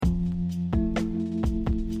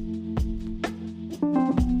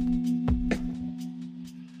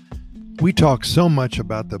We talk so much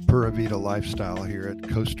about the Pura Vida lifestyle here at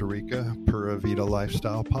Costa Rica Pura Vida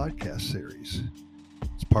Lifestyle podcast series.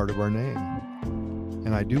 It's part of our name.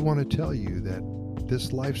 And I do want to tell you that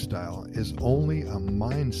this lifestyle is only a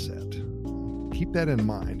mindset. Keep that in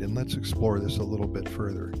mind, and let's explore this a little bit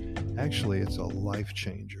further. Actually, it's a life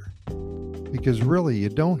changer. Because really, you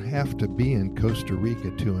don't have to be in Costa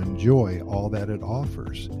Rica to enjoy all that it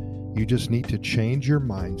offers. You just need to change your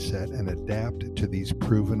mindset and adapt to these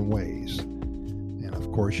proven ways. And of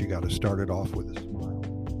course, you got to start it off with a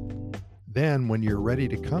smile. Then, when you're ready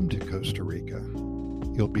to come to Costa Rica,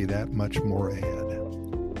 you'll be that much more ahead.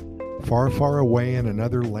 Far, far away in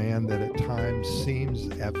another land that at times seems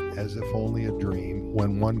as if only a dream,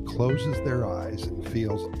 when one closes their eyes and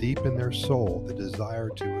feels deep in their soul the desire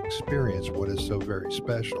to experience what is so very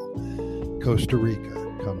special, Costa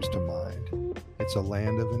Rica comes to mind. It's a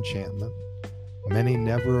land of enchantment. Many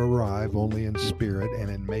never arrive, only in spirit and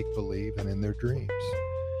in make-believe and in their dreams.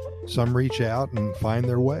 Some reach out and find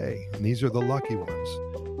their way, and these are the lucky ones.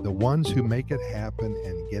 The ones who make it happen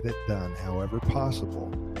and get it done however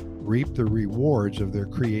possible reap the rewards of their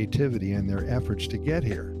creativity and their efforts to get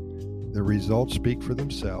here. The results speak for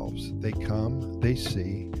themselves. They come, they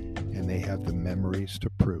see, and they have the memories to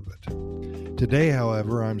prove it. Today,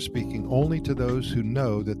 however, I'm speaking only to those who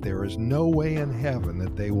know that there is no way in heaven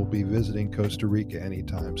that they will be visiting Costa Rica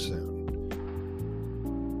anytime soon.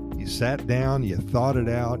 You sat down, you thought it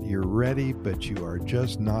out, you're ready, but you are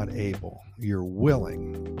just not able. You're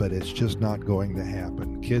willing, but it's just not going to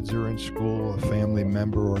happen. Kids are in school, a family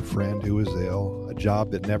member or friend who is ill, a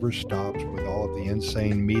job that never stops with all of the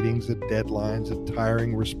insane meetings and deadlines and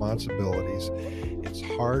tiring responsibilities. It's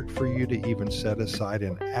hard for you to even set aside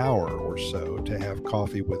an hour or so to have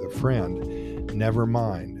coffee with a friend, never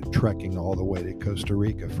mind trekking all the way to Costa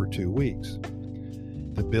Rica for 2 weeks.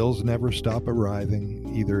 The bills never stop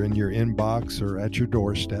arriving, either in your inbox or at your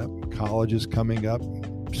doorstep. College is coming up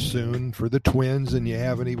soon for the twins, and you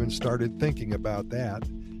haven't even started thinking about that.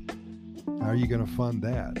 How are you going to fund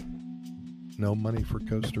that? No money for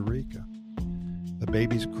Costa Rica. The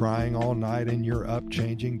baby's crying all night, and you're up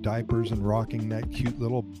changing diapers and rocking that cute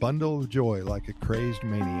little bundle of joy like a crazed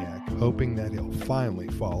maniac, hoping that he'll finally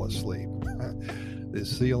fall asleep. The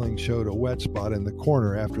ceiling showed a wet spot in the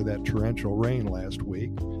corner after that torrential rain last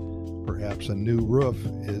week. Perhaps a new roof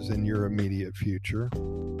is in your immediate future.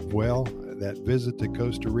 Well, that visit to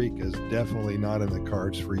Costa Rica is definitely not in the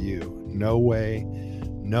cards for you. No way,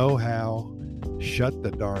 no how. Shut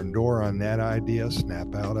the darn door on that idea,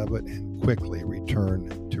 snap out of it, and quickly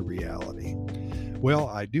return to reality. Well,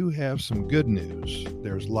 I do have some good news.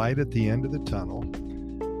 There's light at the end of the tunnel.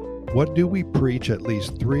 What do we preach at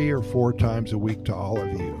least 3 or 4 times a week to all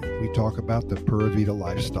of you? We talk about the Pura Vida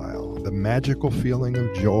lifestyle, the magical feeling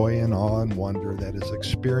of joy and awe and wonder that is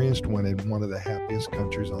experienced when in one of the happiest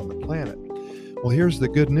countries on the planet. Well, here's the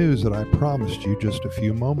good news that I promised you just a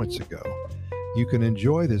few moments ago. You can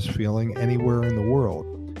enjoy this feeling anywhere in the world,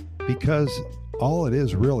 because all it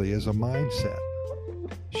is really is a mindset.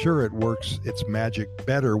 Sure, it works its magic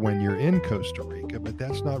better when you're in Costa Rica, but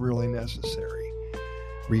that's not really necessary.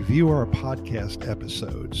 Review our podcast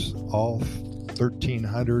episodes, all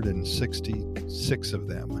 1,366 of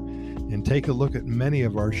them, and take a look at many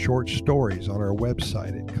of our short stories on our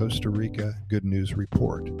website at Costa Rica Good News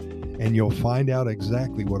Report, and you'll find out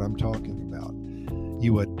exactly what I'm talking about.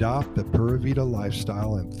 You adopt the Pura Vida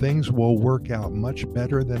lifestyle, and things will work out much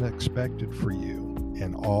better than expected for you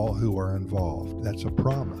and all who are involved. That's a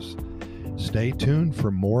promise. Stay tuned for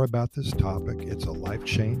more about this topic. It's a life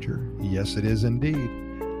changer. Yes, it is indeed.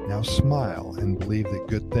 Now smile and believe that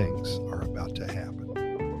good things are about to happen,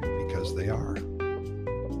 because they are.